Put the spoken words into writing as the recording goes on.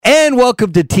And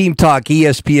welcome to Team Talk,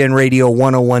 ESPN Radio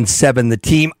 1017, The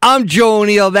Team. I'm Joe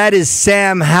O'Neill. That is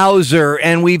Sam Hauser.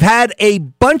 And we've had a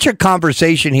bunch of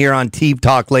conversation here on Team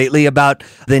Talk lately about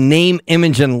the name,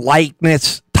 image, and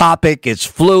likeness topic. It's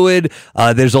fluid.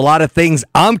 There's a lot of things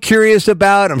I'm curious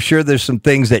about. I'm sure there's some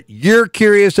things that you're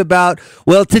curious about.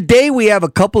 Well, today we have a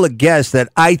couple of guests that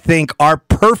I think are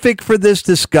perfect for this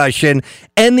discussion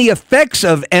and the effects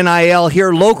of NIL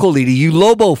here locally to you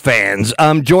Lobo fans.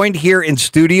 I'm joined here in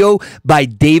studio by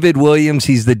David Williams.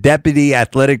 He's the Deputy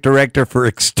Athletic Director for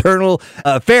External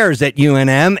Affairs at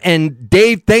UNM. And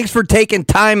Dave, thanks for taking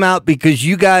time out because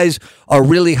you guys are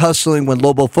really hustling with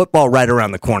Lobo football right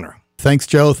around the corner. Thanks,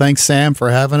 Joe. Thanks, Sam, for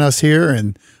having us here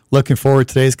and looking forward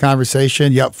to today's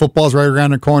conversation. Yep, football's right around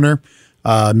the corner.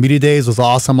 Media Days was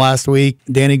awesome last week.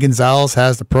 Danny Gonzalez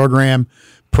has the program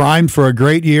primed for a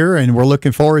great year, and we're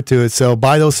looking forward to it. So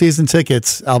buy those season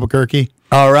tickets, Albuquerque.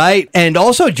 All right. And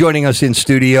also joining us in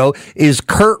studio is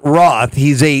Kurt Roth.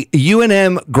 He's a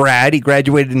UNM grad. He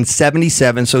graduated in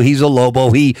 77, so he's a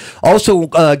Lobo. He also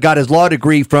got his law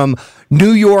degree from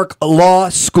New York Law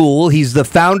School. He's the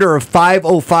founder of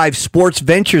 505 Sports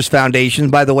Ventures Foundation.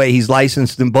 By the way, he's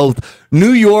licensed in both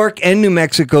New York and New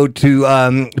Mexico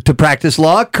to practice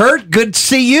law. Kurt, good to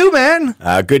see you, man.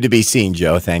 Good to be seen,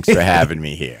 Joe. Thanks for having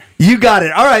me here. You got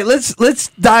it. All right, let's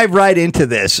dive right into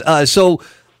this.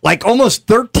 Like almost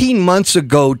 13 months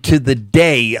ago to the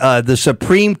day, the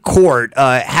Supreme Court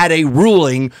had a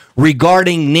ruling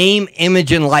regarding name,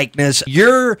 image, and likeness.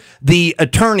 You're the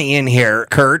attorney in here,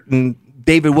 Kurt, and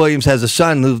David Williams has a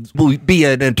son who will be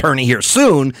an attorney here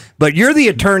soon, but you're the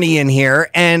attorney in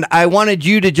here, and I wanted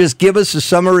you to just give us a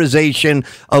summarization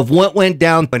of what went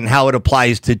down and how it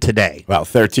applies to today. Well,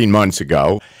 13 months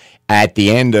ago, at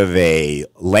the end of a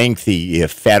lengthy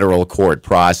federal court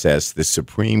process, the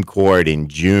Supreme Court in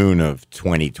June of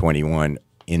 2021,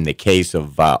 in the case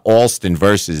of Alston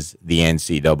versus the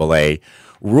NCAA,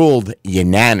 ruled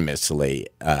unanimously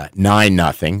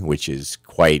 9-0, which is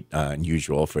quite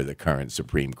unusual for the current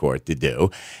Supreme Court to do,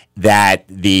 that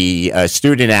the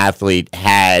student athlete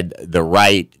had the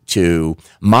right to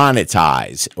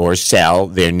monetize or sell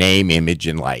their name, image,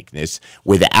 and likeness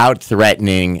without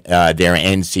threatening their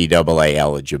NCAA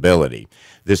eligibility.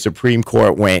 The Supreme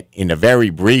Court went in a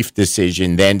very brief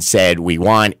decision, then said, we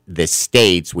want the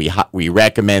states, we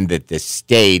recommend that the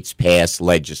states pass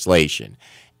legislation.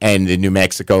 And the New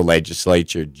Mexico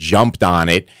legislature jumped on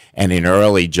it, and in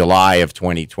early July of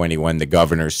 2021, the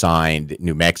governor signed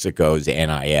New Mexico's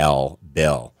NIL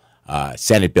bill,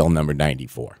 Senate Bill number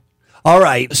 94. All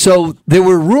right, so there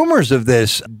were rumors of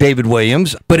this, David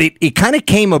Williams, but it kind of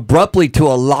came abruptly to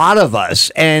a lot of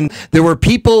us, and there were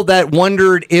people that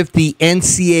wondered if the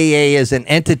NCAA as an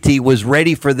entity was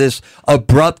ready for this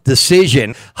abrupt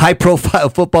decision. High-profile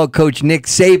football coach Nick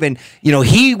Saban,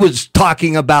 he was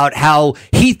talking about how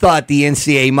he thought the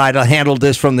NCAA might have handled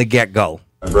this from the get-go.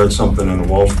 I read something in the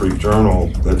Wall Street Journal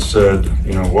that said,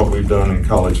 what we've done in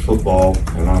college football,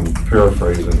 and I'm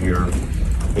paraphrasing here,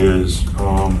 is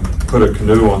put a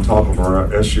canoe on top of our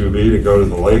SUV to go to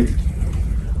the lake,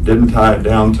 didn't tie it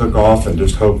down, took off, and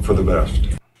just hoped for the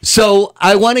best. So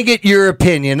I want to get your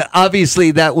opinion.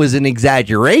 Obviously, that was an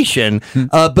exaggeration,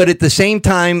 but at the same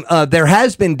time, there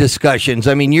has been discussions.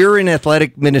 I mean, you're in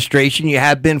athletic administration. You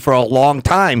have been for a long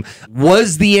time.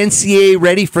 Was the NCAA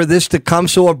ready for this to come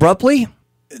so abruptly?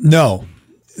 No.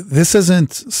 This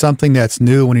isn't something that's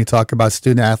new when you talk about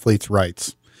student athletes'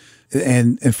 rights.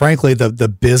 And frankly, the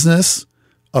business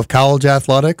of college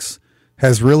athletics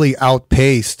has really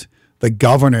outpaced the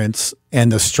governance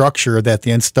and the structure that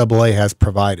the NCAA has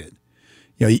provided.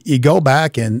 You go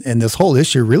back and this whole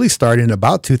issue really started in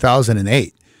about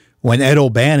 2008 when Ed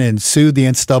O'Bannon sued the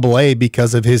NCAA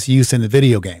because of his use in a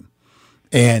video game.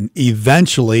 And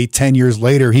eventually, 10 years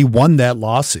later, he won that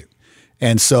lawsuit.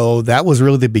 And so that was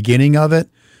really the beginning of it.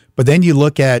 But then you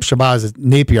look at Shabazz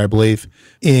Napier, I believe,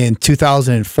 in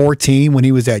 2014 when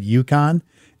he was at UConn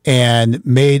and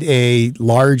made a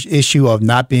large issue of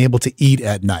not being able to eat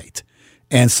at night.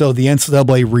 And so the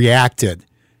NCAA reacted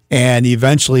and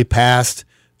eventually passed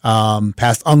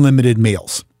unlimited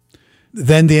meals.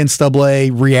 Then the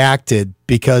NCAA reacted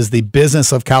because the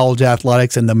business of college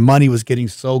athletics and the money was getting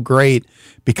so great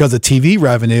because of TV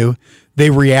revenue, they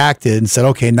reacted and said,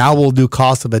 okay, now we'll do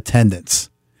cost of attendance.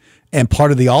 And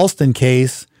part of the Alston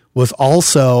case was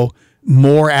also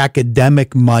more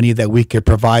academic money that we could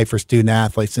provide for student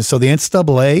athletes. And so the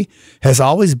NCAA has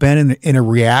always been in a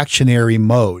reactionary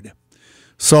mode.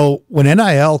 So when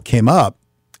NIL came up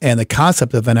and the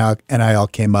concept of NIL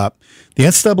came up, the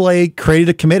NCAA created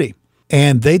a committee.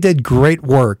 And they did great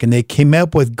work, and they came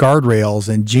up with guardrails.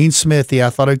 And Gene Smith, the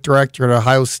athletic director at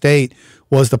Ohio State,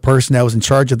 was the person that was in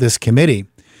charge of this committee.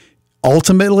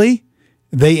 Ultimately,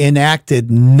 they enacted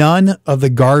none of the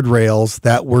guardrails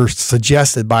that were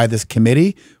suggested by this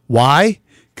committee. Why?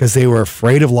 Because they were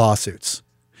afraid of lawsuits.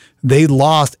 They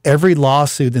lost every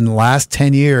lawsuit in the last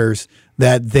 10 years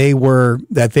that they were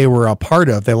a part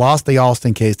of. They lost the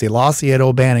Alston case. They lost the Ed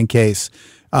O'Bannon case.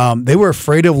 They were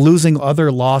afraid of losing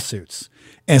other lawsuits.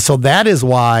 And so that is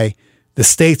why the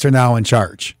states are now in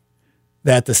charge.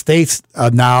 That the states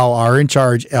now are in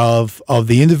charge of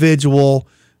the individual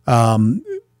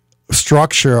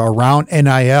structure around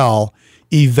NIL.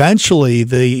 Eventually,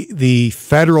 the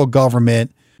federal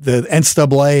government, the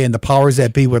NCAA and the powers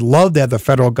that be would love to have the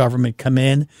federal government come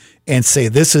in and say,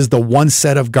 this is the one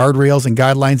set of guardrails and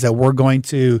guidelines that we're going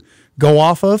to go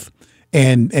off of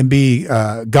and be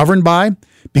governed by,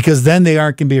 because then they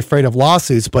aren't going to be afraid of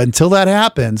lawsuits. But until that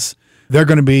happens, they're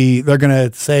going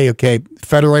to say, okay,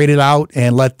 federate it out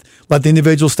and let the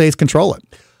individual states control it.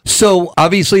 So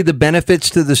obviously the benefits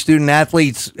to the student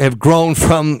athletes have grown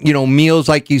from, meals,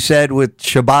 like you said, with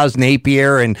Shabazz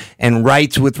Napier and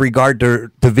rights with regard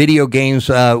to video games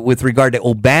with regard to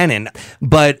O'Bannon.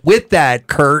 But with that,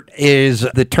 Kurt, is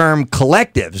the term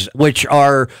collectives, which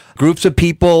are groups of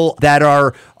people that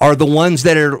are the ones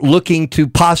that are looking to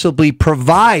possibly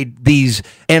provide these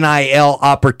NIL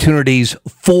opportunities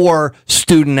for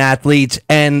student athletes.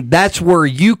 And that's where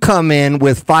you come in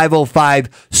with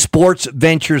 505 Sports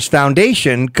Ventures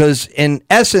Foundation, because in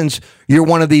essence, you're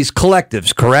one of these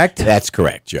collectives, correct? That's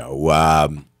correct, Joe.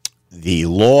 The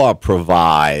law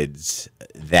provides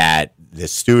that the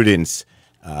students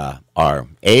are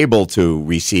able to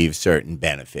receive certain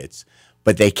benefits,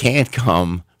 but they can't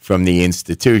come from the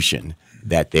institution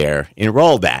that they're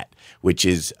enrolled at, which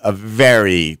is a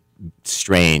very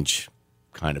strange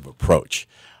kind of approach.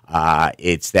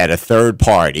 It's that a third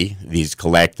party, these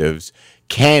collectives,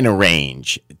 can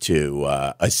arrange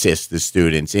to assist the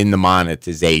students in the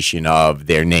monetization of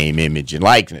their name, image, and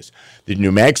likeness. The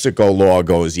New Mexico law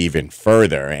goes even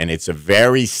further, and it's a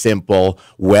very simple,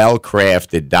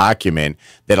 well-crafted document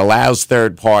that allows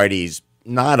third parties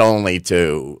not only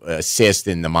to assist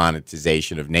in the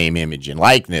monetization of name, image, and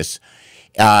likeness.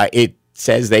 It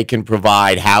says they can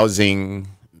provide housing,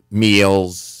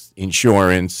 meals,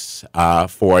 insurance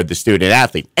for the student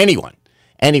athlete, anyone,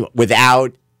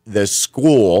 without the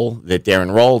school that they're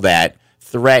enrolled at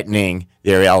threatening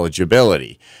their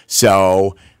eligibility.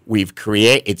 So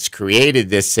it's created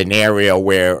this scenario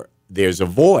where there's a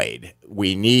void.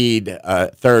 We need a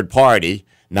third party,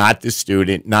 not the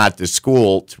student, not the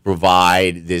school, to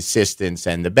provide the assistance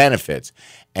and the benefits.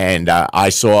 And I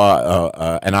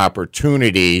saw an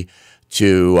opportunity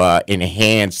to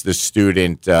enhance the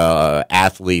student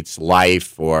athlete's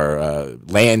life or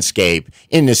landscape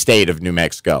in the state of New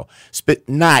Mexico. But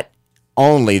not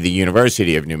only the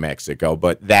University of New Mexico,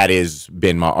 but that has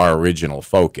been our original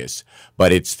focus.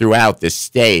 But it's throughout the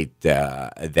state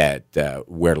that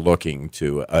we're looking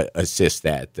to assist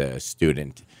that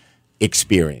student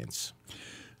experience.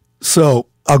 So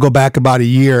I'll go back about a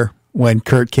year when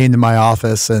Kurt came to my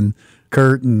office, and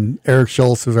Kurt and Eric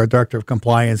Schultz, who's our director of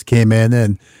compliance, came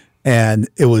in, and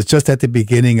it was just at the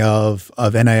beginning of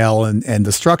NIL and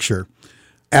the structure.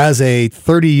 As a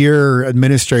 30-year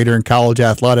administrator in college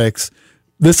athletics,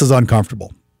 this is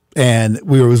uncomfortable. And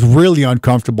we was really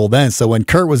uncomfortable then. So when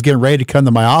Kurt was getting ready to come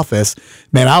to my office,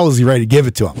 man, I was ready to give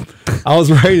it to him. I was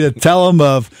ready to tell him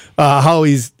of how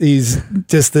he's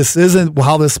just, this isn't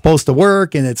how this is supposed to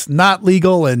work, and it's not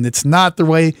legal, and it's not the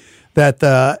way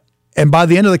that, and by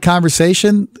the end of the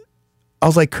conversation, I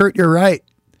was like, Kurt, you're right.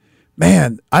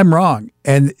 Man, I'm wrong.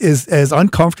 And as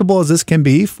uncomfortable as this can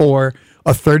be for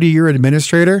a 30-year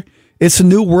administrator, it's a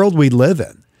new world we live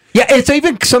in. Yeah, it's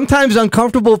even sometimes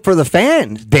uncomfortable for the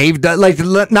fans, Dave. Like,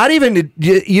 not even,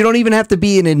 you don't even have to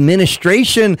be in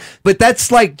administration, but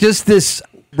that's like just this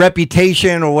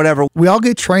reputation or whatever. We all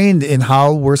get trained in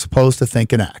how we're supposed to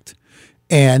think and act.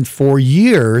 And for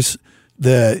years,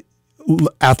 the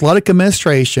athletic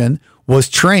administration was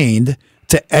trained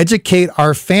to educate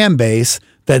our fan base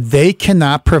that they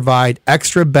cannot provide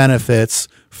extra benefits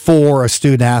for a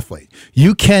student athlete.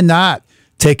 You cannot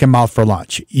take them out for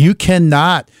lunch. You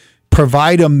cannot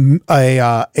provide them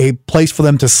a place for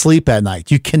them to sleep at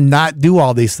night. You cannot do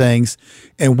all these things.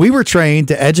 And we were trained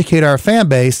to educate our fan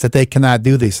base that they cannot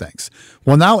do these things.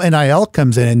 Well, now NIL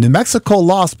comes in, and New Mexico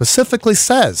law specifically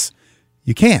says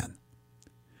you can.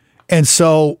 And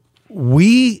so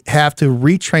we have to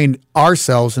retrain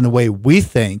ourselves in the way we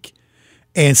think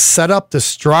and set up the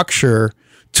structure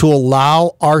to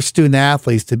allow our student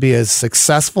athletes to be as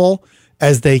successful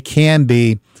as they can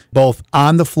be, both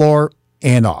on the floor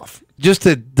and off. just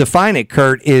to define it,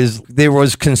 Kurt, is there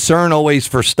was concern always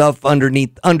for stuff under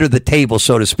the table,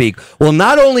 so to speak. Well,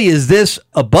 not only is this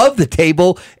above the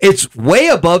table, it's way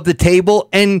above the table,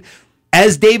 and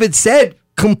as David said,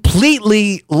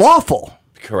 completely lawful.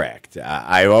 Correct.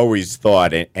 I always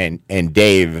thought, and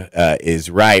Dave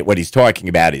is right, what he's talking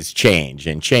about is change,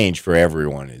 and change for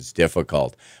everyone is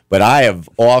difficult. But I have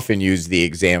often used the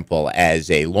example as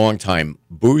a longtime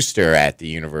booster at the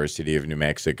University of New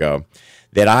Mexico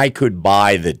that I could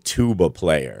buy the tuba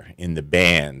player in the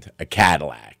band a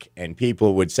Cadillac, and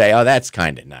people would say, oh, that's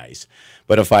kind of nice.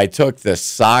 But if I took the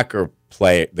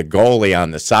goalie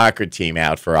on the soccer team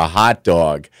out for a hot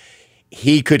dog,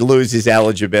 he could lose his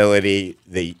eligibility,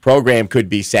 the program could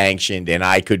be sanctioned, and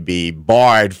I could be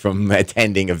barred from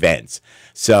attending events.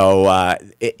 So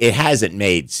it hasn't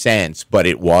made sense, but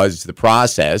it was the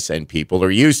process, and people are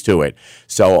used to it.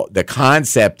 So the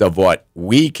concept of what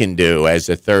we can do as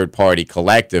a third-party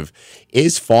collective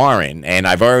is foreign, and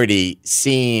I've already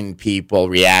seen people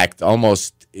react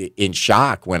almost in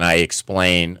shock when I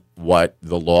explain what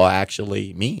the law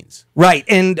actually means. Right.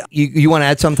 And you want to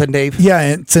add something, Dave? Yeah.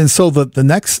 And so the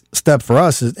next step for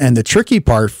us is, and the tricky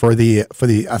part for the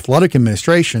athletic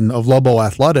administration of Lobo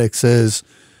Athletics is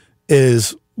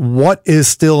what is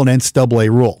still an NCAA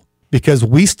rule? Because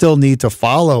we still need to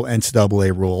follow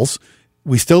NCAA rules.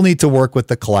 We still need to work with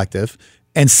the collective.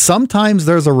 And sometimes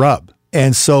there's a rub.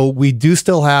 And so we do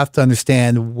still have to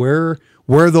understand where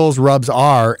those rubs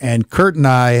are. And Kurt and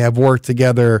I have worked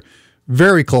together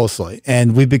very closely,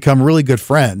 and we've become really good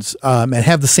friends and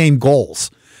have the same goals.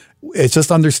 It's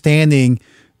just understanding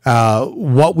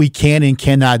what we can and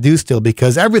cannot do still,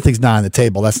 because everything's not on the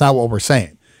table. That's not what we're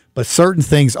saying. But certain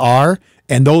things are,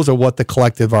 and those are what the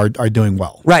collective are doing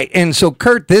well. Right. And so,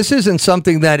 Kurt, this isn't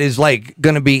something that is like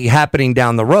going to be happening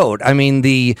down the road. I mean,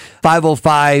 the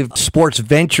 505 Sports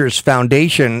Ventures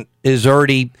Foundation is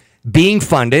already being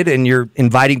funded, and you're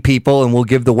inviting people, and we'll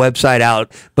give the website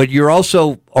out, but you're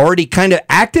also already kind of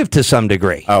active to some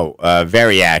degree.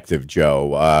 Very active,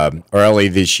 Joe. Early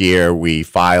this year, we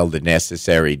filed the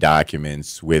necessary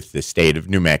documents with the state of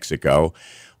New Mexico.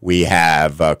 We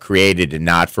have created a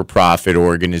not-for-profit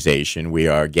organization. We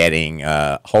are getting,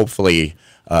 hopefully,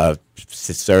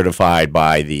 certified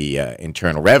by the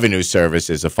Internal Revenue Service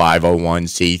as a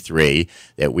 501c3,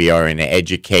 that we are an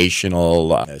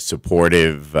educational,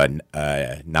 supportive,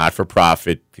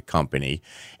 not-for-profit company.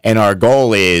 And our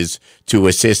goal is to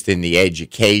assist in the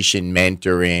education,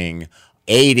 mentoring,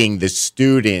 aiding the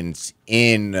students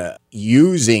in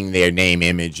using their name,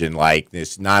 image, and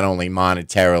likeness, not only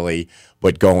monetarily,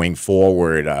 but going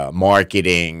forward,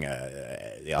 marketing.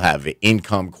 They'll have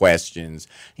income questions.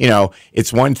 You know,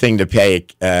 it's one thing to pay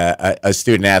a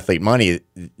student athlete money.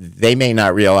 They may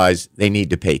not realize they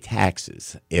need to pay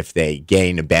taxes if they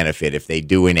gain a benefit, if they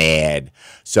do an ad.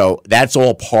 So that's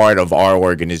all part of our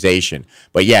organization.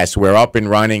 But yes, we're up and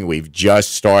running. We've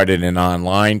just started an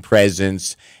online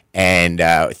presence, and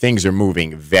things are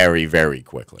moving very, very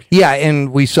quickly. Yeah,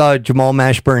 and we saw Jamal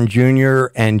Mashburn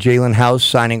Jr. and Jalen House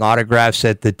signing autographs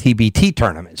at the TBT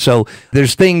tournament. So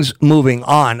there's things moving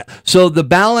on. So the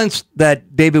balance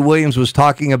that David Williams was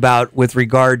talking about with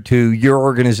regard to your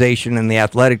organization and the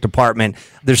athletic department,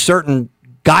 there's certain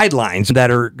guidelines that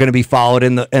are going to be followed.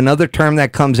 And another term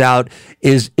that comes out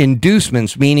is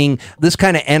inducements, meaning this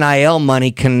kind of NIL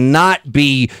money cannot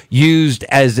be used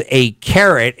as a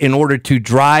carrot in order to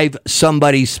drive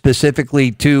somebody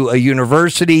specifically to a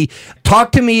university.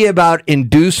 Talk to me about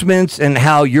inducements and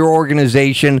how your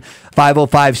organization,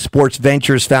 505 Sports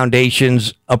Ventures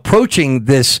Foundation's approaching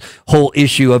this whole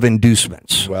issue of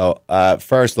inducements. Well,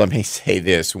 first, let me say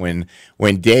this. When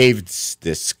Dave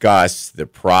discussed the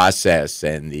process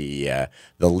and the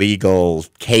legal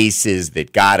cases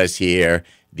that got us here,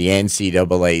 the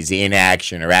NCAA's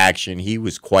inaction or action, he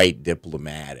was quite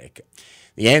diplomatic.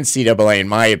 The NCAA, in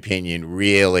my opinion,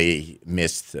 really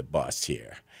missed the bus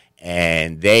here.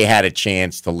 And they had a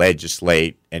chance to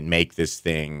legislate and make this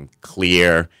thing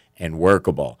clear and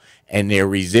workable. And their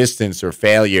resistance or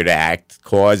failure to act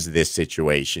caused this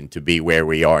situation to be where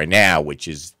we are now, which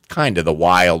is kind of the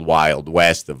wild, wild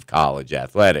west of college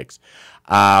athletics.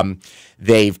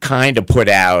 They've kind of put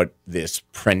out this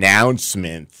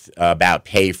pronouncement about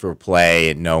pay for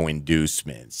play and no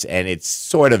inducements, and it's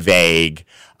sort of vague.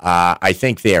 I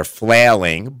think they're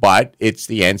flailing, but it's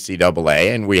the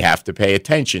NCAA, and we have to pay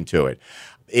attention to it.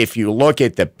 If you look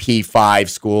at the P5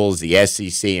 schools, the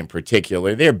SEC in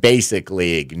particular, they're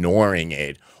basically ignoring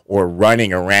it or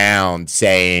running around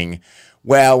saying,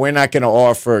 well, we're not going to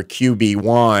offer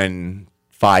QB1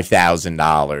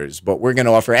 $5,000, but we're going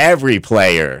to offer every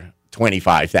player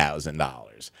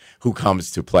 $25,000 who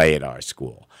comes to play at our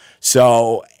school.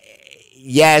 So,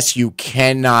 yes, you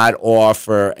cannot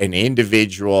offer an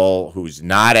individual who's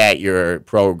not at your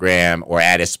program or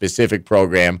at a specific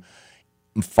program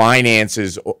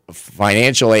financial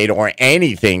aid or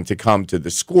anything to come to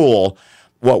the school.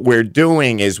 What we're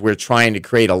doing is we're trying to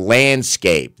create a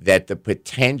landscape that the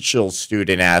potential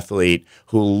student athlete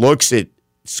who looks at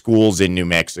schools in New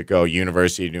Mexico,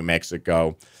 University of New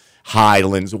Mexico,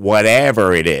 Highlands,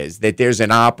 whatever it is, that there's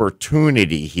an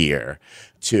opportunity here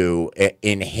to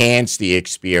enhance the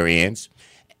experience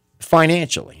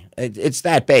financially. It's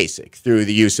that basic through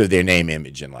the use of their name,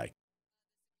 image, and likeness.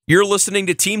 You're listening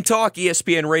to Team Talk,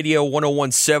 ESPN Radio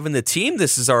 1017 The Team.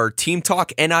 This is our Team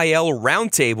Talk NIL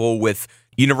Roundtable with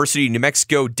University of New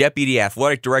Mexico Deputy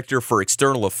Athletic Director for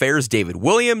External Affairs, David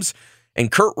Williams,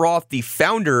 and Kurt Roth, the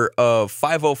founder of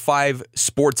 505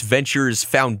 Sports Ventures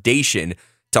Foundation,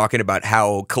 talking about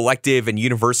how collective and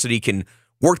university can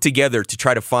work together to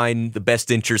try to find the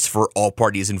best interests for all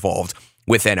parties involved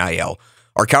with NIL.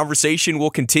 Our conversation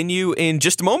will continue in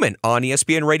just a moment on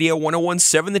ESPN Radio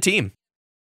 1017 The Team.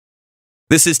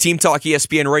 This is Team Talk,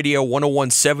 ESPN Radio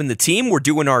 1017 The Team. We're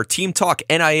doing our Team Talk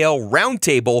NIL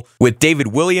Roundtable with David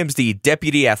Williams, the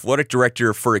Deputy Athletic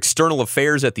Director for External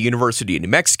Affairs at the University of New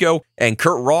Mexico, and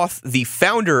Kurt Roth, the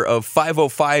founder of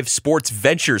 505 Sports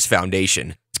Ventures Foundation.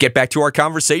 Let's get back to our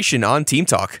conversation on Team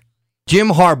Talk. Jim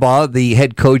Harbaugh, the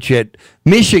head coach at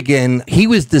Michigan, he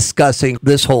was discussing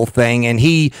this whole thing, and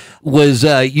he was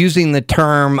using the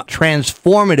term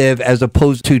transformative as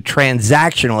opposed to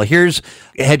transactional. Here's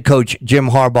head coach Jim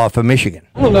Harbaugh from Michigan.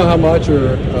 I don't know how much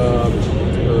or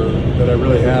that I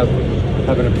really have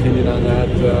an opinion on that,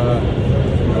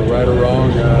 right or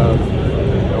wrong.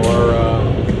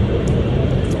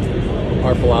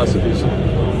 Our philosophies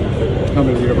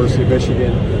coming to the University of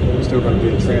Michigan is still going to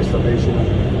be a transformation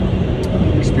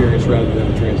experience rather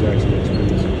than a transactional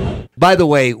experience. By the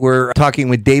way, we're talking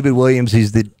with David Williams.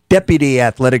 He's the Deputy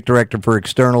Athletic Director for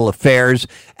External Affairs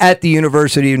at the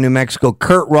University of New Mexico.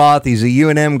 Kurt Roth, he's a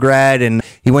UNM grad, and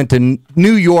he went to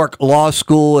New York Law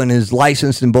School and is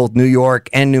licensed in both New York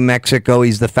and New Mexico.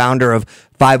 He's the founder of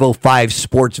 505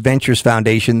 Sports Ventures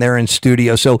Foundation. They're in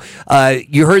studio. So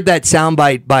you heard that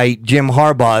soundbite by Jim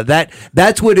Harbaugh.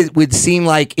 That's what it would seem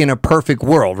like in a perfect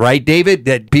world, right, David?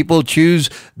 That people choose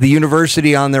the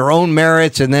university on their own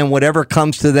merits, and then whatever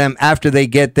comes to them after they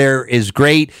get there is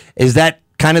great. Is that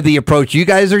kind of the approach you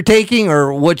guys are taking,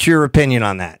 or what's your opinion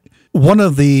on that? One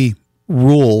of the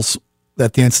rules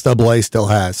that the NCAA still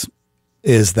has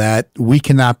is that we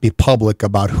cannot be public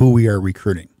about who we are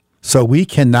recruiting. So we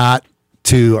cannot,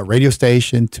 to a radio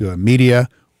station, to a media,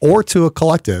 or to a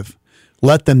collective,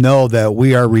 let them know that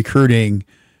we are recruiting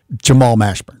Jamal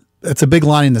Mashburn. That's a big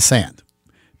line in the sand,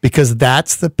 because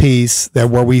that's the piece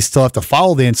that where we still have to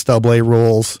follow the NCAA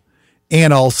rules,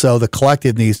 and also the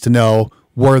collective needs to know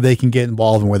where they can get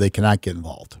involved and where they cannot get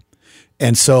involved.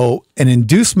 And so an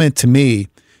inducement to me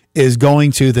is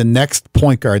going to the next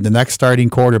point guard, the next starting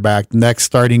quarterback, the next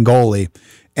starting goalie,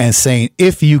 and saying,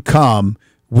 if you come,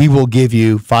 we will give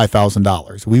you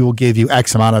 $5,000. We will give you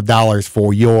X amount of dollars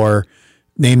for your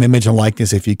name, image, and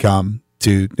likeness if you come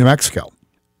to New Mexico.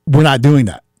 We're not doing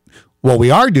that. What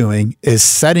we are doing is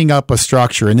setting up a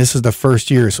structure, and this is the first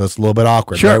year, so it's a little bit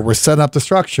awkward. Sure. Right? We're setting up the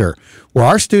structure where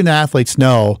our student athletes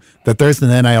know that there's an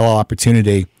NIL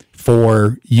opportunity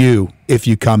for you if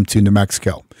you come to New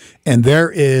Mexico. And there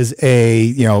is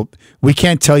we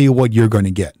can't tell you what you're going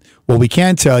to get. What we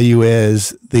can tell you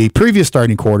is the previous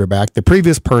starting quarterback, the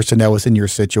previous person that was in your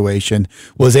situation,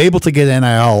 was able to get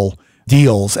NIL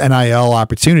deals, NIL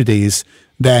opportunities,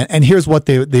 and here's what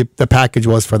the package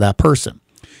was for that person.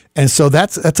 And so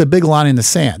that's a big line in the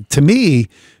sand. To me,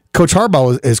 Coach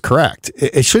Harbaugh is correct.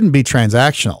 It shouldn't be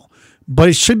transactional, but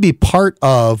it should be part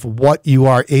of what you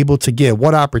are able to get,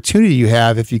 what opportunity you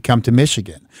have if you come to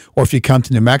Michigan or if you come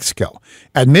to New Mexico.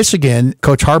 At Michigan,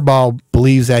 Coach Harbaugh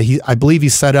believes that I believe he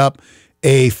set up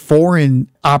a foreign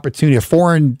opportunity, a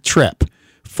foreign trip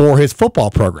for his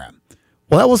football program.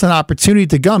 Well, that was an opportunity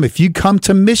to come. If you come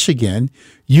to Michigan,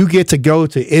 you get to go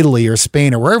to Italy or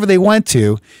Spain or wherever they went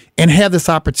to and have this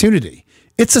opportunity.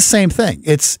 It's the same thing.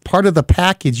 It's part of the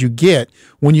package you get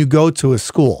when you go to a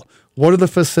school. What are the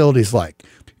facilities like?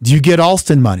 Do you get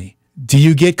Alston money? Do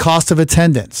you get cost of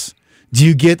attendance? Do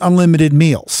you get unlimited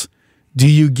meals? Do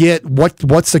you get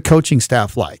what's the coaching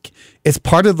staff like? It's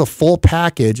part of the full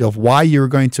package of why you're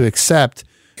going to accept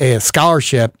a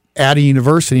scholarship at a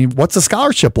university. What's a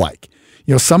scholarship like?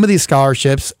 Some of these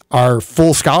scholarships are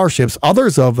full scholarships.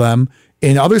 Others of them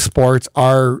in other sports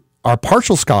are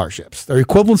partial scholarships. They're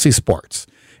equivalency sports.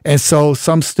 And so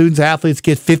some students, athletes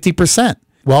get 50%.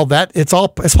 Well, it's all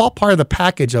part of the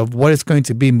package of what it's going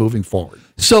to be moving forward.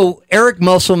 So Eric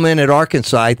Musselman at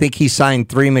Arkansas, I think he signed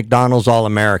 3 McDonald's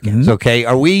All-Americans. Mm-hmm. Okay,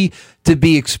 are we to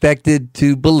be expected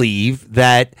to believe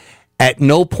that at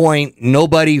no point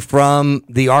nobody from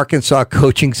the Arkansas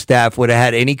coaching staff would have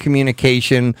had any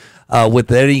communication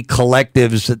with any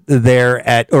collectives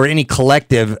there or any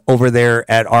collective over there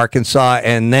at Arkansas,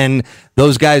 and then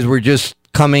those guys were just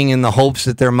coming in the hopes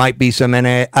that there might be some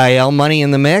NIL money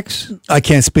in the mix? I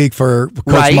can't speak for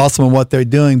Coach Musselman what they're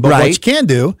doing, but what you can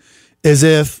do is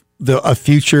if a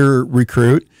future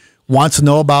recruit wants to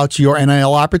know about your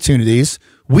NIL opportunities,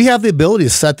 we have the ability to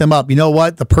set them up. You know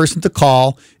what? The person to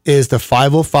call is the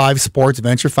 505 Sports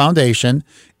Venture Foundation,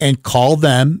 and call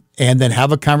them and then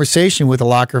have a conversation with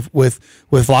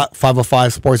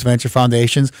 505 Sports Venture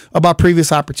Foundations about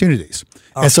previous opportunities.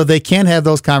 And so they can have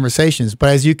those conversations. But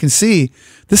as you can see,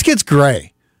 this gets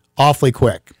gray awfully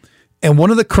quick. And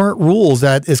one of the current rules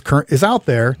that is out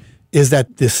there is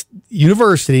that this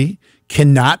university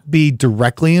cannot be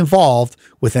directly involved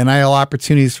with NIL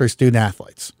opportunities for student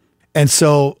athletes. And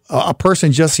so a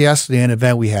person just yesterday in an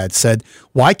event we had said,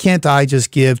 why can't I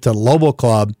just give to Lobo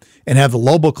Club and have the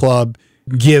Lobo Club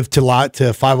give to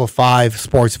 505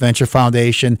 Sports Venture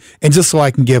Foundation, and just so I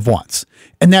can give once?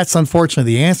 And that's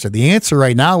unfortunately the answer. The answer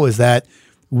right now is that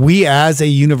we as a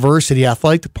university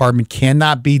athletic department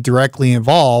cannot be directly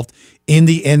involved in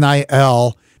the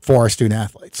NIL for our student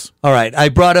athletes. All right. I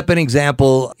brought up an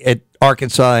example at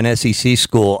Arkansas, an SEC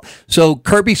school. So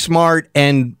Kirby Smart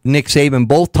and Nick Saban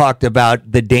both talked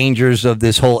about the dangers of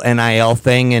this whole NIL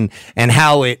thing and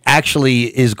how it actually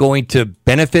is going to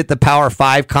benefit the Power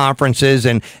 5 conferences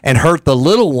and hurt the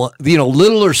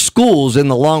littler schools in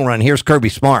the long run. Here's Kirby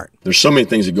Smart. There's so many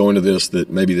things that go into this that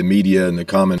maybe the media and the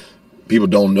comment people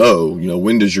don't know.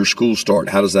 When does your school start?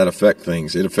 How does that affect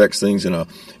things? It affects things in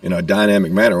a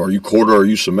dynamic manner. Are you quarter? Are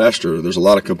you semester? There's a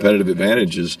lot of competitive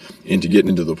advantages into getting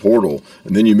into the portal.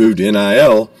 And then you move to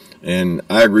NIL, and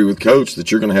I agree with Coach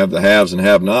that you're going to have the haves and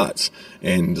have-nots.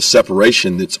 And the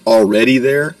separation that's already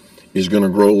there is going to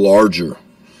grow larger.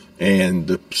 And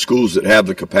the schools that have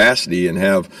the capacity and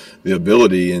have the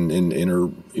ability and are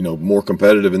more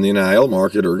competitive in the NIL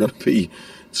market are going to be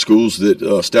schools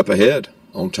that step ahead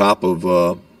on top of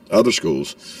other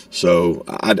schools. So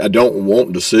I don't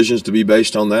want decisions to be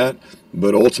based on that,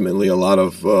 but ultimately a lot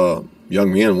of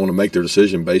young men want to make their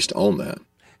decision based on that.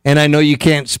 And I know you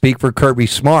can't speak for Kirby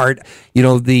Smart,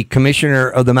 the commissioner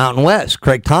of the Mountain West,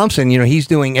 Craig Thompson, he's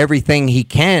doing everything he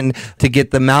can to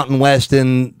get the Mountain West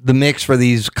in the mix for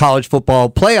these college football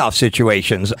playoff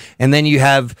situations. And then you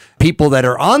have people that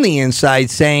are on the inside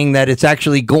saying that it's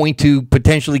actually going to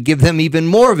potentially give them even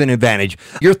more of an advantage.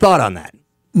 Your thought on that?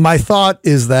 My thought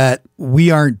is that we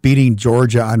aren't beating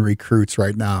Georgia on recruits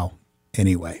right now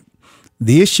anyway.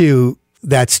 The issue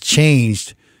that's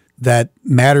changed that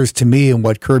matters to me and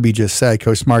what Kirby just said,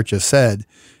 Coach Smart just said,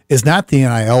 is not the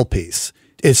NIL piece.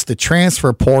 It's the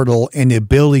transfer portal and the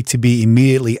ability to be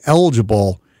immediately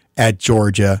eligible at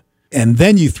Georgia, and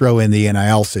then you throw in the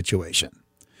NIL situation.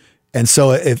 And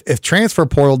so if transfer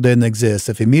portal didn't exist,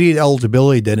 if immediate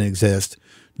eligibility didn't exist,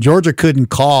 Georgia couldn't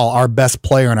call our best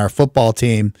player on our football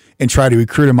team and try to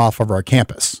recruit him off of our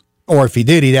campus. Or if he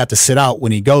did, he'd have to sit out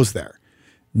when he goes there.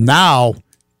 Now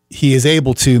he is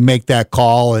able to make that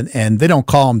call, and they don't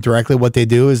call him directly. What they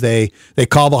do is they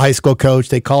call the high school coach,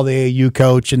 they call the AAU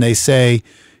coach, and they say,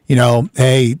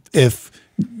 hey, if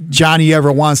Johnny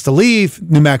ever wants to leave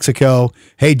New Mexico,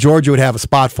 hey, Georgia would have a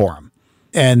spot for him.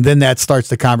 And then that starts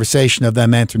the conversation of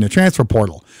them entering the transfer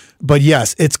portal. But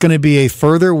yes, it's going to be a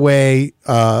further way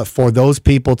for those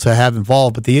people to have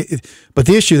involved. But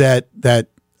the issue that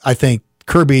I think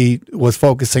Kirby was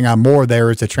focusing on more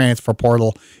there is the transfer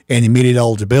portal and immediate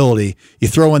eligibility. You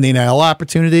throw in the NIL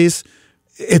opportunities,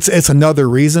 it's another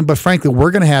reason. But frankly,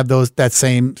 we're going to have that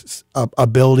same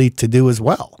ability to do as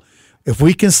well. If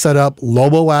we can set up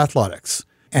Lobo Athletics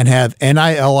and have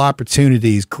NIL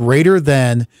opportunities greater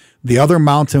than the other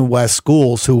Mountain West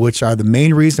schools, which are the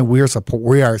main reason we are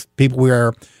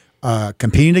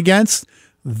competing against,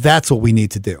 that's what we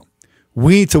need to do.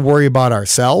 We need to worry about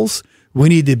ourselves. We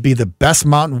need to be the best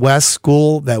Mountain West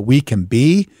school that we can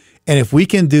be. And if we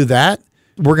can do that,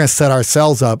 we're going to set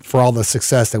ourselves up for all the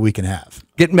success that we can have.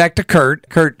 Getting back to Kurt.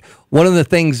 Kurt, one of the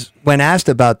things when asked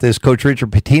about this, Coach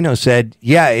Richard Pitino said,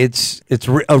 yeah, it's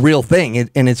a real thing.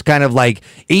 And it's kind of like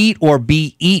eat or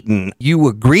be eaten. You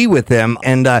agree with him,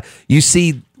 and you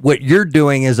see what you're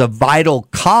doing as a vital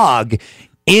cog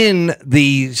in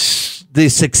the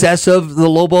success of the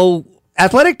Lobo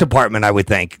athletic department, I would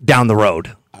think, down the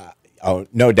road. Oh,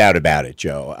 no doubt about it,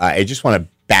 Joe. I just want to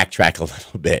backtrack a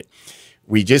little bit.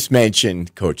 We just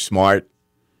mentioned Coach Smart,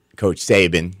 Coach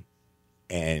Saban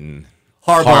and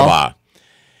Harbaugh.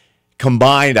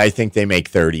 Combined, I think they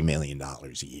make $30 million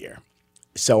a year.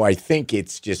 So I think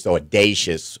it's just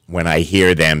audacious when I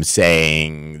hear them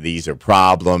saying these are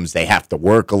problems, they have to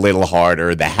work a little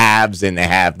harder, the haves and the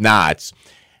have-nots.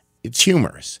 It's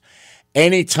humorous.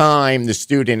 Anytime the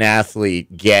student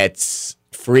athlete gets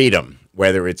freedom,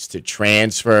 whether it's to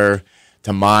transfer,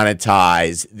 to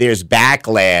monetize, there's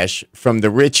backlash from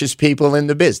the richest people in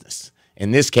the business,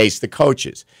 in this case, the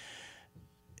coaches.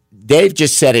 Dave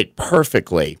just said it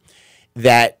perfectly,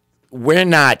 that we're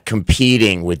not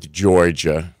competing with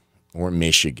Georgia or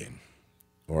Michigan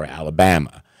or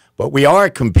Alabama, but we are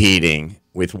competing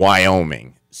with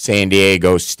Wyoming, San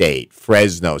Diego State,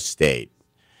 Fresno State,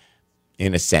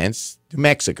 in a sense, New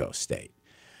Mexico State.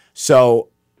 So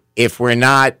if we're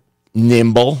not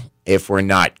nimble, if we're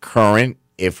not current,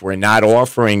 if we're not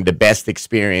offering the best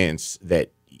experience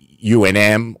that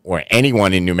UNM or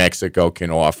anyone in New Mexico can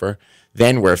offer,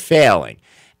 then we're failing.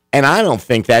 And I don't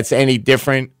think that's any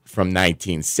different from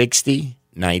 1960,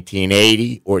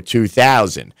 1980, or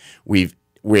 2000. We're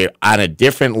on a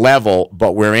different level,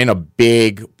 but we're in a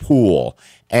big pool.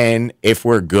 And if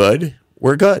we're good,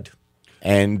 we're good.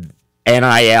 And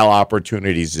NIL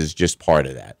opportunities is just part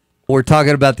of that. We're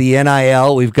talking about the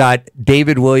NIL. We've got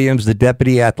David Williams, the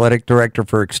Deputy Athletic Director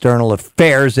for External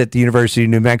Affairs at the University of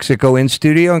New Mexico, in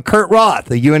studio, and Kurt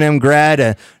Roth, a UNM grad,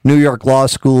 a New York Law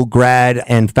School grad,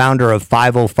 and founder of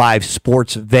 505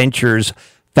 Sports Ventures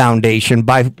Foundation.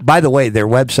 By the way, their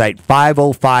website,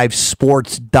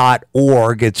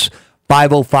 505sports.org. It's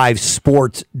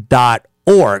 505sports.org.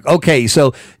 Okay,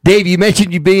 so Dave, you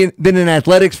mentioned you've been in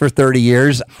athletics for 30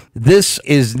 years. This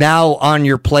is now on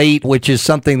your plate, which is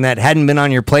something that hadn't been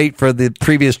on your plate for the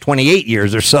previous 28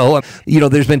 years or so.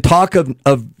 There's been talk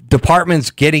of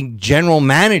departments getting general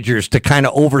managers to kind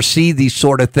of oversee these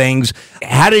sort of things.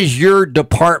 How does your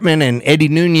department and Eddie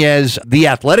Nunez, the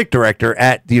athletic director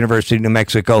at the University of New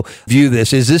Mexico, view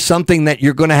this? Is this something that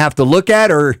you're going to have to look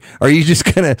at, or are you just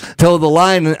going to toe the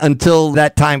line until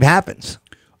that time happens?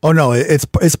 Oh no, it's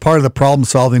part of the problem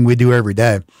solving we do every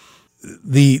day.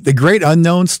 The great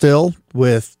unknown still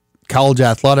with college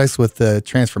athletics, with the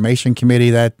transformation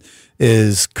committee that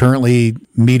is currently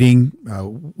meeting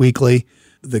weekly,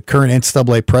 the current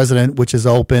NCAA president, which is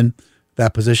open,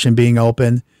 that position being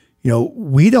open.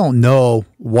 We don't know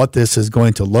what this is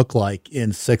going to look like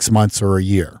in 6 months or a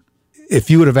year.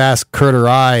 If you would have asked Kurt or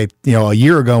I, a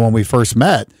year ago when we first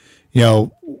met,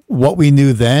 what we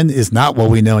knew then is not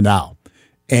what we know now.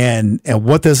 And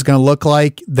what this is going to look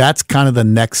like, that's kind of the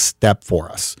next step for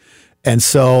us. And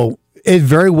so it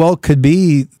very well could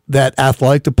be that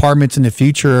athletic departments in the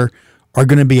future are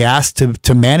going to be asked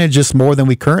to manage this more than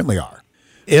we currently are.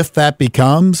 If that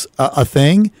becomes a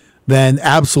thing, then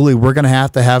absolutely we're going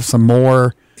to have some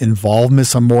more involvement,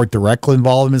 some more direct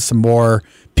involvement, some more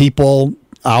people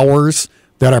hours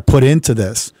that are put into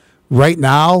this. Right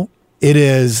now, it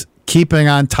is keeping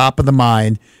on top of the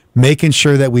mind, making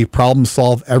sure that we problem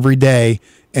solve every day,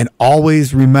 and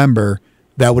always remember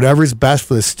that whatever is best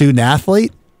for the student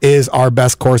athlete is our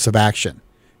best course of action.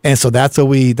 And so that's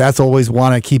always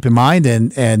want to keep in mind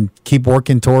and keep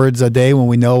working towards a day when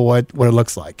we know what it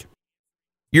looks like.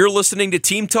 You're listening to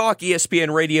Team Talk,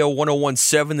 ESPN Radio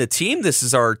 101.7 The Team. This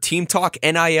is our Team Talk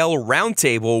NIL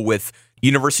Roundtable with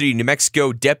University of New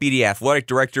Mexico Deputy Athletic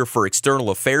Director for External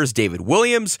Affairs, David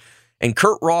Williams, and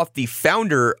Kurt Roth, the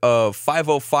founder of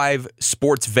 505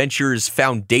 Sports Ventures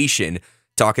Foundation,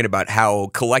 talking about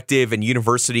how collective and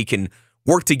university can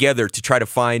work together to try to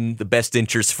find the best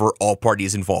interest for all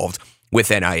parties involved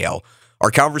with NIL. Our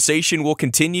conversation will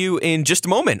continue in just a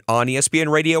moment on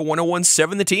ESPN Radio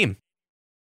 101.7 The Team.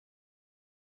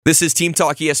 This is Team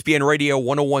Talk ESPN Radio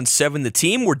 101.7 The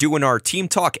Team. We're doing our Team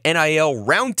Talk NIL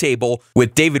Roundtable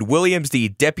with David Williams, the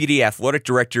Deputy Athletic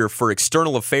Director for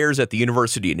External Affairs at the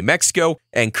University of New Mexico,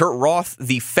 and Kurt Roth,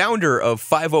 the founder of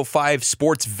 505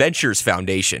 Sports Ventures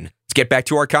Foundation. Let's get back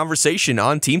to our conversation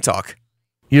on Team Talk.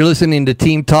 You're listening to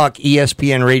Team Talk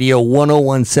ESPN Radio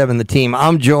 101.7 The Team.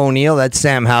 I'm Joe O'Neill. That's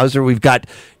Sam Hauser. We've got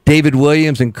David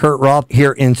Williams and Kurt Roth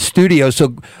here in studio.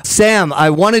 So, Sam, I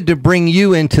wanted to bring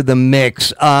you into the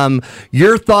mix.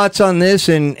 Your thoughts on this,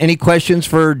 and any questions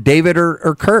for David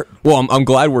or Kurt? Well, I'm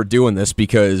glad we're doing this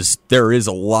because there is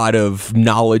a lot of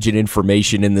knowledge and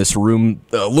information in this room,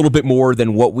 a little bit more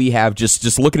than what we have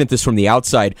just looking at this from the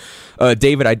outside.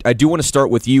 David, I do want to start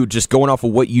with you, just going off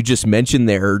of what you just mentioned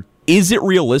there. Is it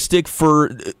realistic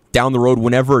for down the road,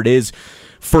 whenever it is,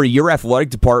 for your athletic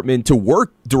department to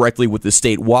work directly with the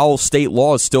state while state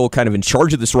law is still kind of in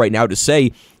charge of this right now to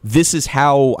say, this is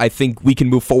how I think we can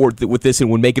move forward with this and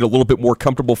would make it a little bit more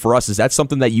comfortable for us? Is that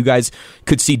something that you guys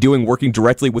could see doing, working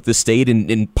directly with the state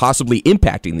and possibly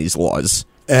impacting these laws?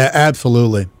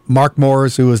 Absolutely. Mark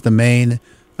Moores, who was the main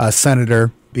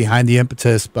senator behind the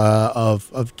impetus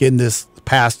of getting this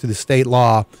passed through the state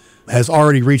law, has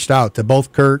already reached out to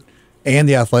both Kurt and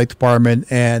the athletic department,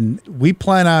 and we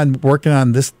plan on working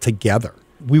on this together.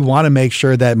 We want to make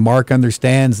sure that Mark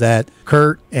understands that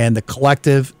Kurt and the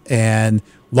collective and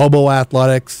Lobo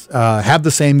Athletics have the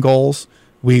same goals.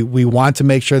 We want to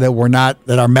make sure that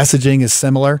that our messaging is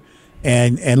similar,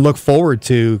 and look forward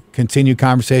to continued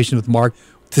conversation with Mark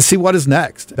to see what is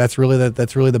next. That's really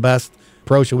the best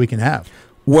approach that we can have.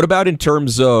 What about in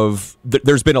terms of,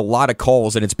 there's been a lot of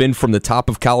calls, and it's been from the top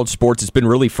of college sports. It's been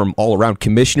really from all around,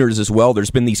 commissioners as well. There's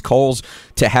been these calls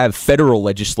to have federal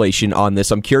legislation on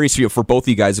this. I'm curious for both of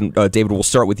you guys, and David, we'll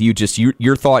start with you. Just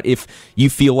your thought if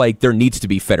you feel like there needs to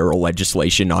be federal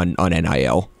legislation on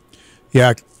NIL.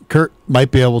 Yeah, Kurt might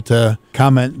be able to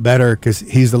comment better because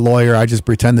he's the lawyer. I just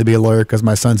pretend to be a lawyer because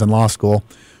my son's in law school.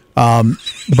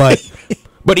 But...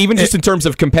 But even just in terms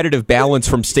of competitive balance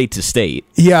from state to state.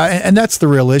 Yeah, and that's the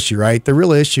real issue, right? The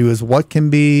real issue is what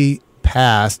can be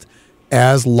passed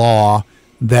as law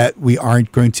that we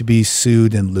aren't going to be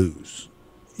sued and lose.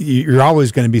 You're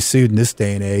always going to be sued in this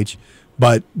day and age,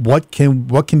 but what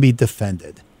can be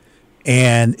defended?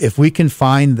 And if we can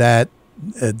find that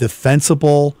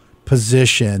defensible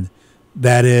position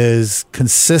that is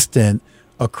consistent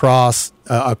across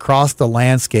the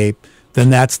landscape,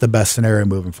 then that's the best scenario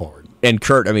moving forward. And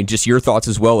Kurt, I mean, just your thoughts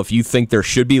as well. If you think there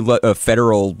should be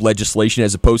federal legislation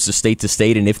as opposed to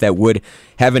state, and if that would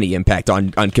have any impact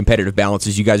on competitive balance,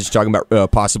 as you guys are talking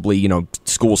about possibly,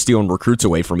 schools stealing recruits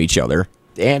away from each other.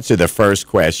 To answer the first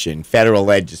question, federal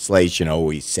legislation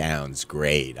always sounds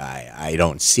great. I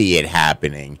don't see it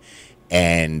happening,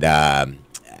 and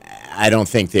I don't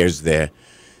think there's the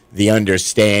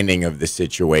understanding of the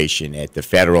situation at the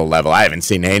federal level. I haven't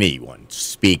seen anyone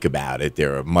speak about it.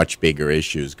 There are much bigger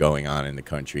issues going on in the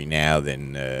country now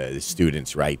than the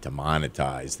students' right to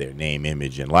monetize their name,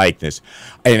 image, and likeness.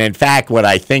 And in fact, what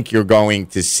I think you're going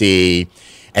to see,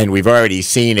 and we've already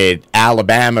seen it,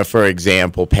 Alabama, for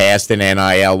example, passed an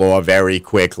NIL law very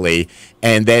quickly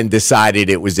and then decided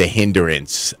it was a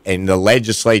hindrance. And the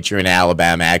legislature in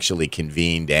Alabama actually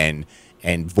convened and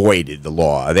voided the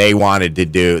law. They want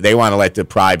to let the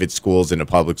private schools and the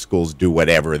public schools do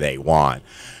whatever they want.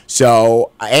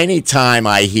 So anytime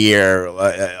I hear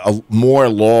more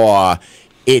law,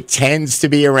 it tends to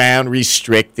be around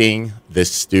restricting the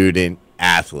student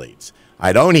athletes.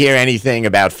 I don't hear anything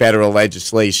about federal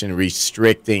legislation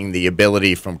restricting the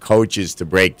ability from coaches to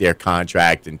break their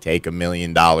contract and take $1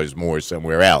 million more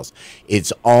somewhere else.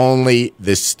 It's only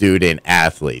the student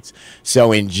athletes.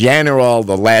 So in general,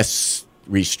 the less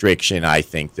restriction, I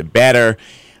think, the better.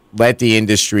 Let the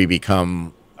industry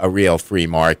become a real free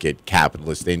market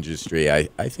capitalist industry. I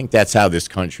think that's how this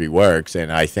country works,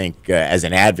 and I think as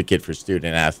an advocate for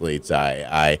student athletes,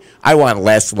 I want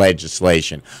less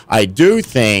legislation. I do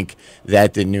think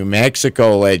that the New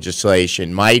Mexico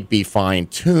legislation might be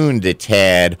fine-tuned a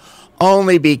tad,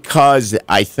 only because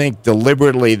I think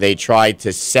deliberately they tried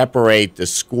to separate the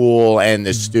school and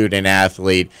the student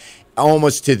athlete,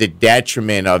 almost to the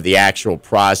detriment of the actual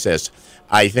process.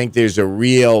 I think there's a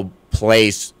real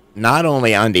place, not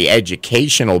only on the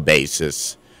educational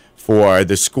basis, for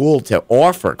the school to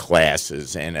offer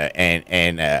classes and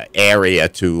an area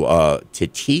to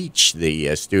teach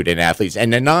the student athletes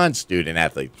and the non-student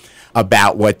athletes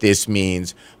about what this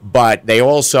means. But they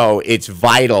also, it's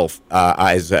vital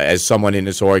as someone in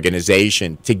this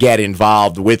organization to get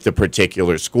involved with the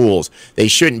particular schools. They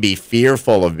shouldn't be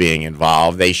fearful of being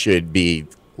involved. They should be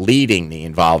leading the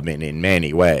involvement in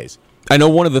many ways. I know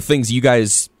one of the things you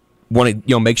guys want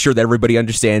to make sure that everybody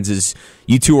understands is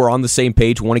you two are on the same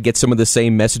page, want to get some of the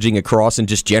same messaging across, and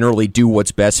just generally do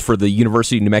what's best for the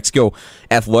University of New Mexico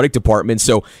athletic department.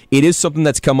 So it is something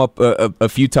that's come up a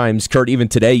few times, Kurt, even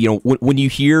today. When you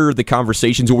hear the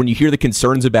conversations or when you hear the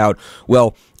concerns about,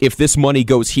 well, if this money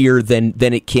goes here, then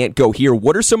it can't go here.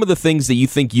 What are some of the things that you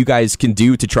think you guys can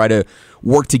do to try to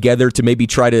work together to maybe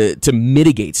try to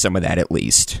mitigate some of that at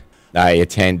least? I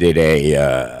attended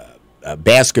a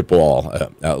basketball,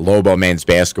 Lobo men's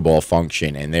basketball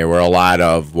function, and there were a lot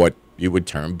of what you would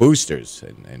term boosters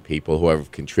and people who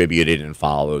have contributed and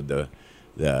followed the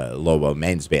Lobo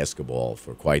men's basketball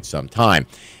for quite some time.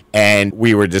 And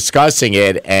we were discussing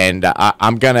it, and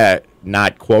I'm going to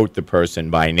not quote the person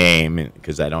by name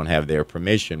because I don't have their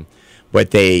permission,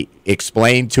 but they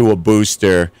explained to a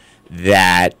booster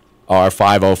that our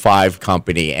 505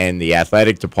 company and the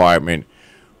athletic department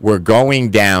were going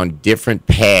down different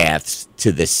paths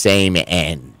to the same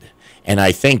end. And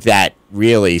I think that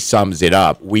really sums it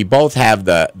up. We both have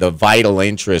the vital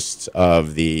interests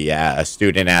of the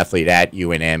student athlete at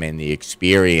UNM and the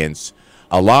experience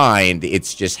aligned.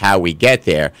 It's just how we get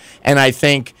there. And I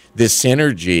think the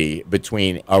synergy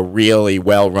between a really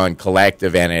well-run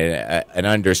collective and an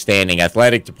understanding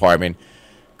athletic department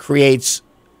creates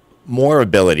more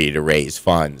ability to raise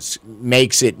funds,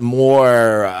 makes it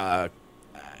more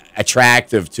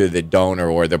attractive to the donor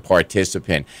or the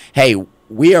participant. Hey,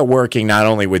 we are working not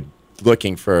only with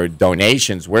looking for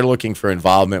donations, we're looking for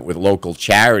involvement with local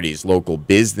charities, local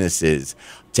businesses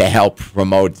to help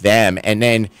promote them, and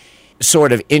then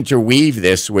sort of interweave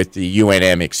this with the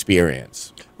UNM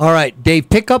experience. All right, Dave,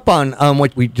 pick up on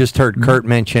what we just heard Kurt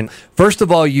mention. First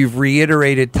of all, you've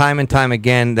reiterated time and time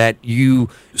again that you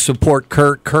support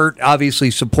Kurt. Kurt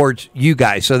obviously supports you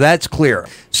guys, so that's clear.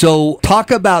 So talk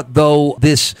about, though,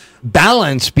 this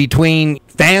balance between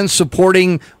fans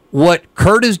supporting what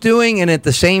Kurt is doing and at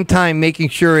the same time making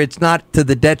sure it's not to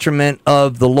the detriment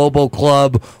of the Lobo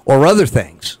Club or other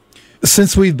things.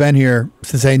 Since we've been here,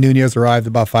 since A. Nunez arrived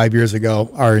about 5 years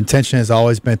ago, our intention has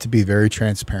always been to be very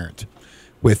transparent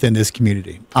within this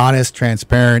community. Honest,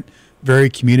 transparent, very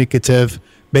communicative,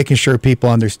 making sure people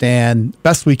understand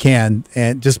best we can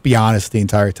and just be honest the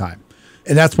entire time.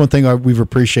 And that's one thing we've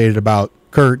appreciated about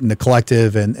Kurt and the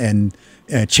collective and in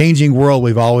a changing world,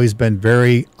 we've always been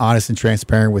very honest and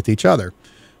transparent with each other.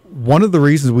 One of the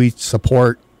reasons we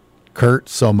support Kurt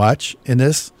so much in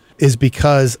this is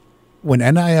because when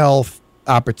NIL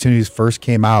opportunities first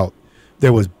came out,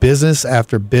 there was business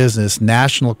after business,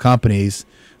 national companies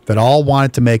that all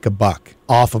wanted to make a buck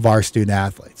off of our student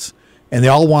athletes. And they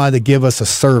all wanted to give us a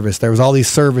service. There was all these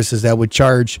services that would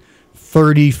charge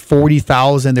 $30,000,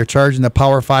 $40,000. They're charging the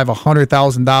Power Five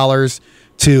 $100,000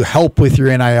 to help with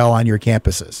your NIL on your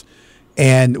campuses.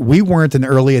 And we weren't an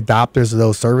early adopters of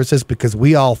those services because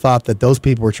we all thought that those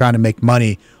people were trying to make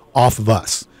money off of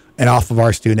us and off of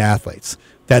our student athletes.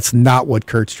 That's not what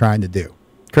Kurt's trying to do.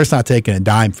 Kurt's not taking a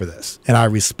dime for this. And I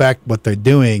respect what they're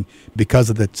doing because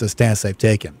of the stance they've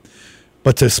taken.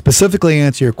 But to specifically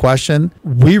answer your question,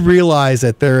 we realize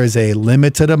that there is a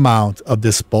limited amount of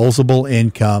disposable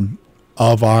income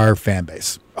of our fan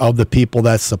base, of the people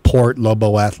that support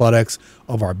Lobo Athletics,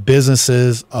 of our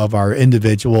businesses, of our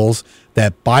individuals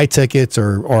that buy tickets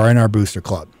or are in our booster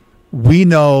club. We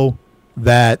know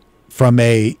that from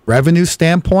a revenue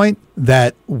standpoint,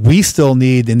 that we still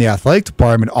need in the athletic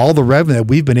department all the revenue that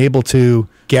we've been able to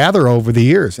gather over the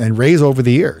years and raise over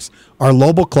the years. Our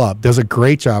Lobo Club does a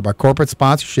great job. Our corporate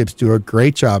sponsorships do a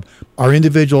great job. Our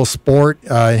individual sport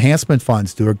enhancement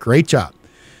funds do a great job.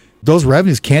 Those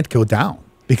revenues can't go down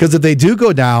because if they do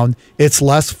go down, it's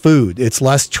less food, it's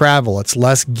less travel, it's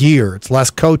less gear, it's less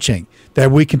coaching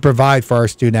that we can provide for our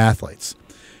student athletes.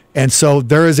 And so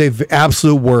there is an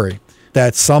absolute worry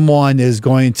that someone is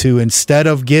going to, instead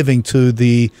of giving to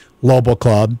the Lobo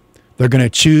Club, they're going to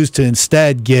choose to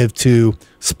instead give to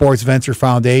Sports Venture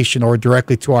Foundation or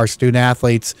directly to our student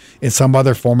athletes in some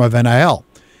other form of NIL.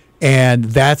 And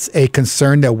that's a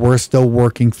concern that we're still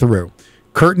working through.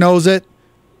 Kurt knows it.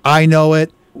 I know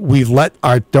it. We've let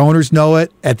our donors know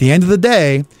it. At the end of the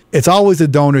day, it's always a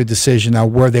donor decision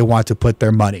on where they want to put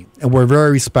their money. And we're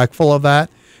very respectful of that.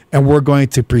 And we're going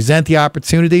to present the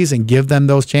opportunities and give them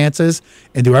those chances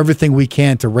and do everything we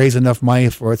can to raise enough money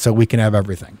for it so we can have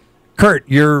everything. Kurt,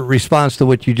 your response to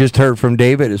what you just heard from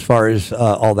David as far as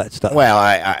all that stuff. Well,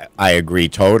 I agree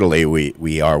totally.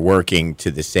 We are working to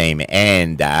the same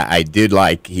end. He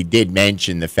did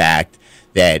mention the fact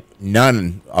that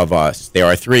none of us, there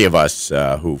are three of us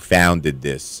who founded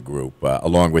this group,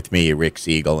 along with me, Rick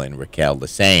Siegel and Raquel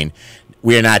Lassane.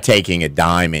 We are not taking a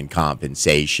dime in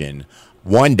compensation.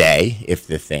 One day, if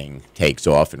the thing takes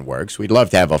off and works, we'd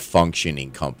love to have a functioning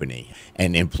company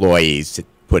and employees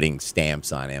putting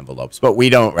stamps on envelopes. But we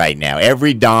don't right now.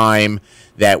 Every dime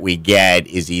that we get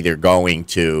is either going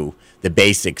to the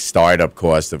basic startup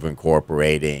cost of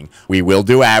incorporating. We will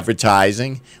do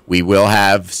advertising. We will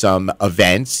have some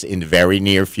events in the very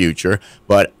near future.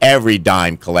 But every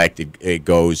dime collected, it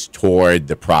goes toward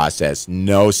the process.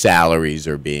 No salaries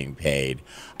are being paid.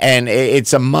 And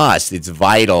it's a must. It's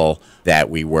vital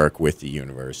that we work with the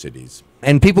universities.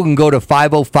 And people can go to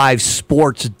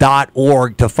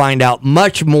 505sports.org to find out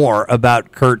much more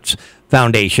about Kurt's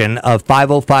foundation of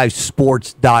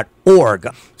 505sports.org.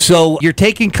 So you're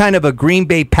taking kind of a Green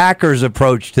Bay Packers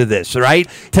approach to this, right?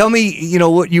 Tell me,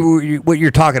 what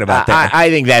you're talking about there.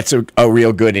 I think that's a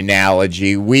real good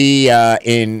analogy. We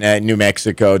in New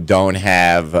Mexico don't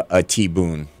have a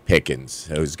T-Boone Pickens,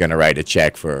 who's going to write a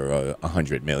check for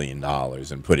 $100 million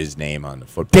and put his name on the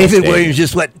football David stadium. Williams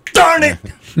just went, darn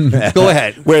it. Go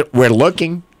ahead. We're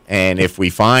looking, and if we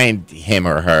find him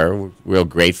or her, we'll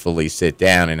gratefully sit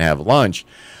down and have lunch.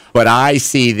 But I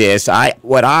see this. I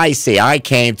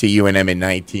came to UNM in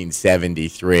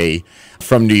 1973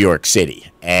 from New York City,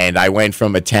 and I went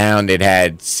from a town that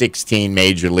had 16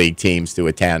 major league teams to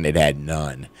a town that had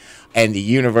none. And the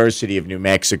University of New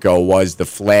Mexico was the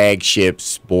flagship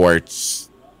sports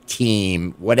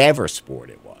team, whatever sport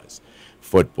it was.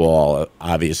 Football,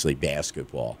 obviously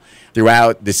basketball.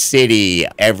 Throughout the city,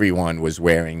 everyone was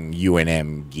wearing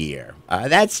UNM gear.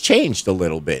 That's changed a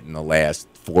little bit in the last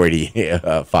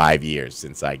 45 years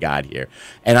since I got here.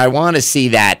 And I want to see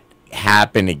that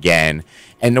happen again.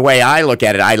 And the way I look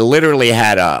at it, I literally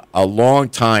had a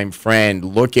longtime friend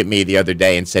look at me the other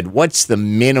day and said, "What's the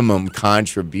minimum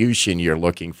contribution you're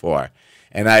looking for?"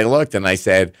 And I looked and I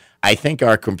said, "I think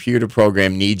our computer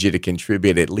program needs you to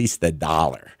contribute at least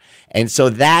 $1." And so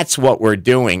that's what we're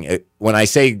doing. When I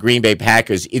say Green Bay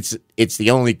Packers, it's the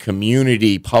only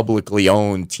community publicly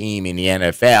owned team in the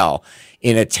NFL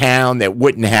in a town that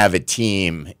wouldn't have a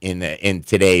team in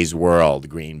today's world,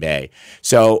 Green Bay.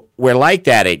 So we're like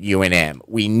that at UNM.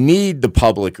 We need the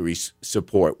public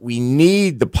support. We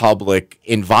need the public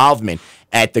involvement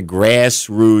at the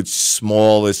grassroots,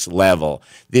 smallest level.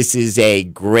 This is a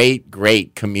great,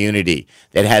 great community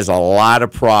that has a lot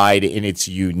of pride in its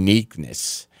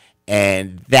uniqueness.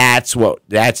 And that's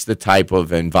the type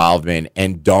of involvement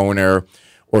and donor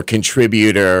or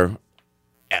contributor,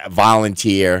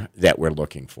 volunteer that we're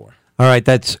looking for. All right,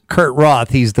 that's Kurt Roth.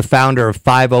 He's the founder of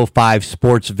 505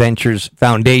 Sports Ventures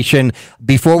Foundation.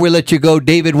 Before we let you go,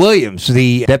 David Williams,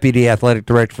 the Deputy Athletic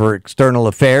Director for External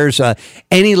Affairs.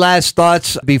 Any last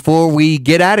thoughts before we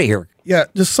get out of here? Yeah,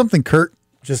 just something Kurt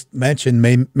just mentioned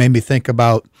made me think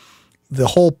about the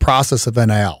whole process of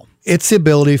NIL. It's the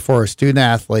ability for a student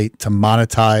athlete to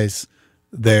monetize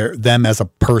them as a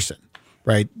person,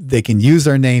 right? They can use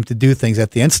their name to do things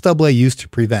that the NCAA used to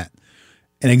prevent.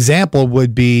 An example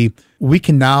would be we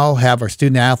can now have our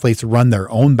student athletes run their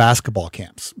own basketball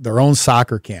camps, their own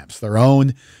soccer camps, their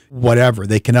own whatever.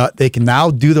 They can now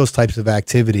do those types of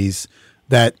activities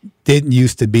that didn't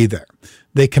used to be there.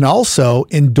 They can also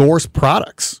endorse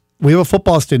products. We have a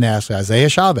football student athlete, Isaiah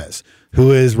Chavez,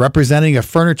 who is representing a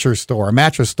furniture store, a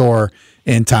mattress store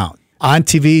in town. On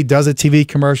TV, does a TV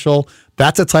commercial.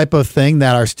 That's a type of thing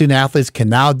that our student athletes can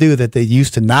now do that they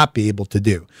used to not be able to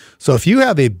do. So if you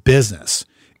have a business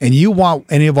and you want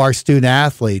any of our student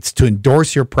athletes to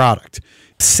endorse your product,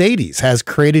 Sadie's has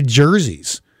created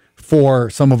jerseys for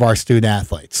some of our student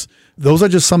athletes. Those are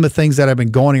just some of the things that have been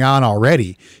going on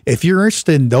already. If you're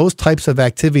interested in those types of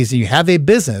activities and you have a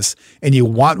business and you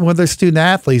want one of the student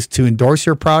athletes to endorse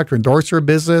your product or endorse your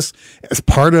business as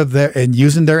part of and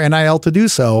using their NIL to do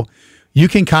so, you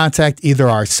can contact either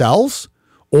ourselves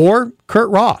or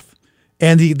Kurt Roth.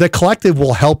 And the collective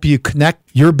will help you connect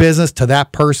your business to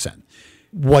that person.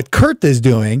 What Kurt is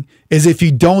doing is if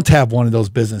you don't have one of those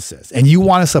businesses and you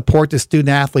want to support the student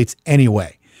athletes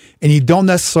anyway, and you don't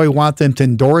necessarily want them to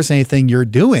endorse anything you're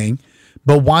doing,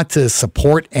 but want to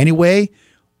support anyway,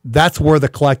 that's where the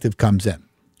collective comes in.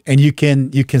 And you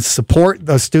can support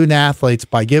the student athletes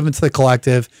by giving to the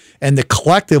collective, and the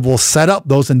collective will set up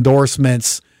those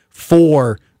endorsements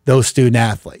for those student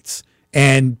athletes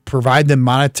and provide them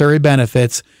monetary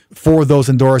benefits for those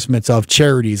endorsements of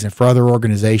charities and for other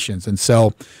organizations. And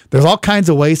so there's all kinds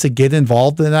of ways to get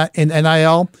involved in that in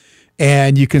NIL,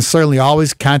 and you can certainly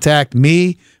always contact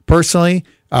me personally.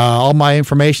 All my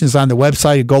information is on the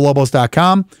website at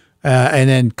golobos.com, and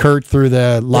then Kurt through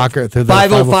the locker through the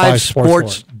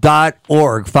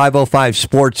 505sports.org.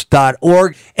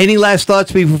 505sports.org. Any last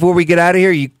thoughts before we get out of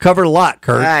here? You covered a lot,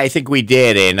 Kurt. I think we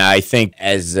did, and I think,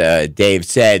 as Dave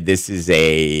said, this is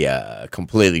a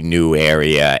completely new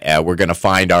area. We're going to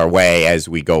find our way as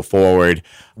we go forward.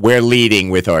 We're leading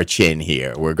with our chin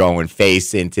here. We're going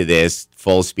face into this,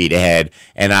 full speed ahead.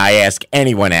 And I ask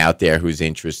anyone out there who's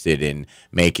interested in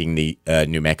making the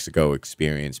New Mexico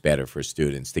experience better for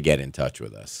students to get in touch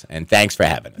with us. And thanks for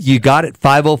having us. You got it.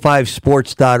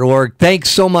 505sports.org. Thanks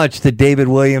so much to David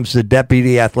Williams, the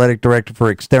Deputy Athletic Director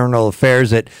for External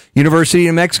Affairs at University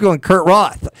of New Mexico, and Kurt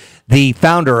Roth, the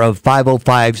founder of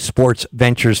 505 Sports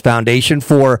Ventures Foundation.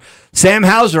 For Sam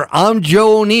Hauser, I'm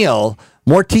Joe O'Neill.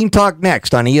 More Team Talk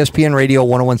next on ESPN Radio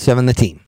 101.7 The Team.